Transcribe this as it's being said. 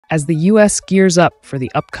As the U.S. gears up for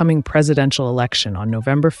the upcoming presidential election on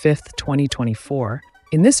November 5th, 2024,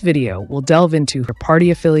 in this video, we'll delve into her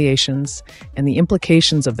party affiliations and the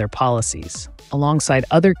implications of their policies, alongside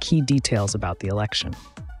other key details about the election.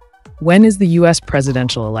 When is the U.S.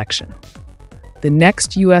 presidential election? The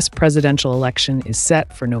next U.S. presidential election is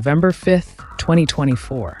set for November 5th,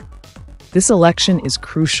 2024. This election is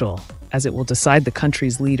crucial as it will decide the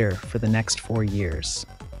country's leader for the next 4 years.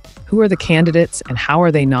 Who are the candidates and how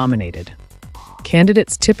are they nominated?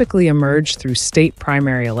 Candidates typically emerge through state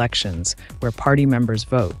primary elections where party members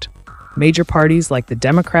vote. Major parties like the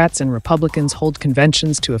Democrats and Republicans hold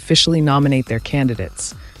conventions to officially nominate their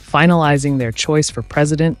candidates, finalizing their choice for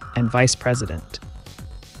president and vice president.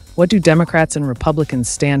 What do Democrats and Republicans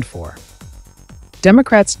stand for?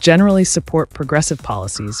 Democrats generally support progressive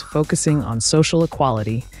policies focusing on social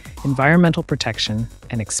equality, environmental protection,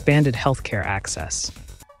 and expanded healthcare access.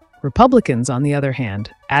 Republicans, on the other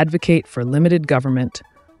hand, advocate for limited government,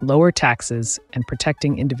 lower taxes, and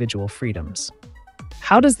protecting individual freedoms.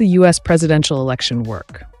 How does the U.S. presidential election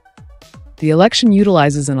work? The election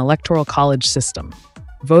utilizes an Electoral College system.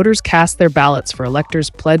 Voters cast their ballots for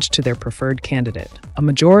electors pledged to their preferred candidate. A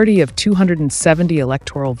majority of 270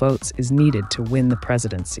 electoral votes is needed to win the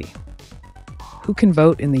presidency. Who can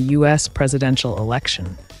vote in the U.S. presidential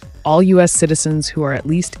election? All U.S. citizens who are at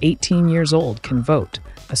least 18 years old can vote,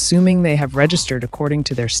 assuming they have registered according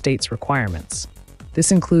to their state's requirements.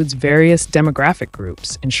 This includes various demographic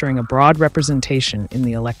groups, ensuring a broad representation in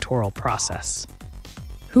the electoral process.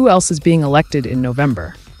 Who else is being elected in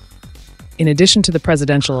November? In addition to the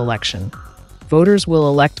presidential election, voters will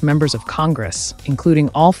elect members of Congress, including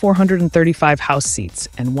all 435 House seats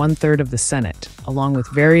and 1/3 of the Senate, along with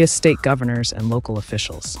various state governors and local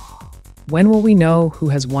officials. When will we know who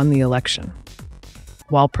has won the election?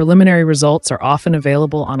 While preliminary results are often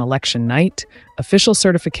available on election night, official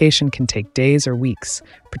certification can take days or weeks,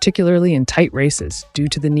 particularly in tight races due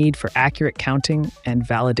to the need for accurate counting and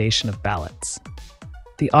validation of ballots.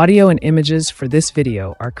 The audio and images for this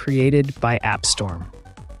video are created by Appstorm.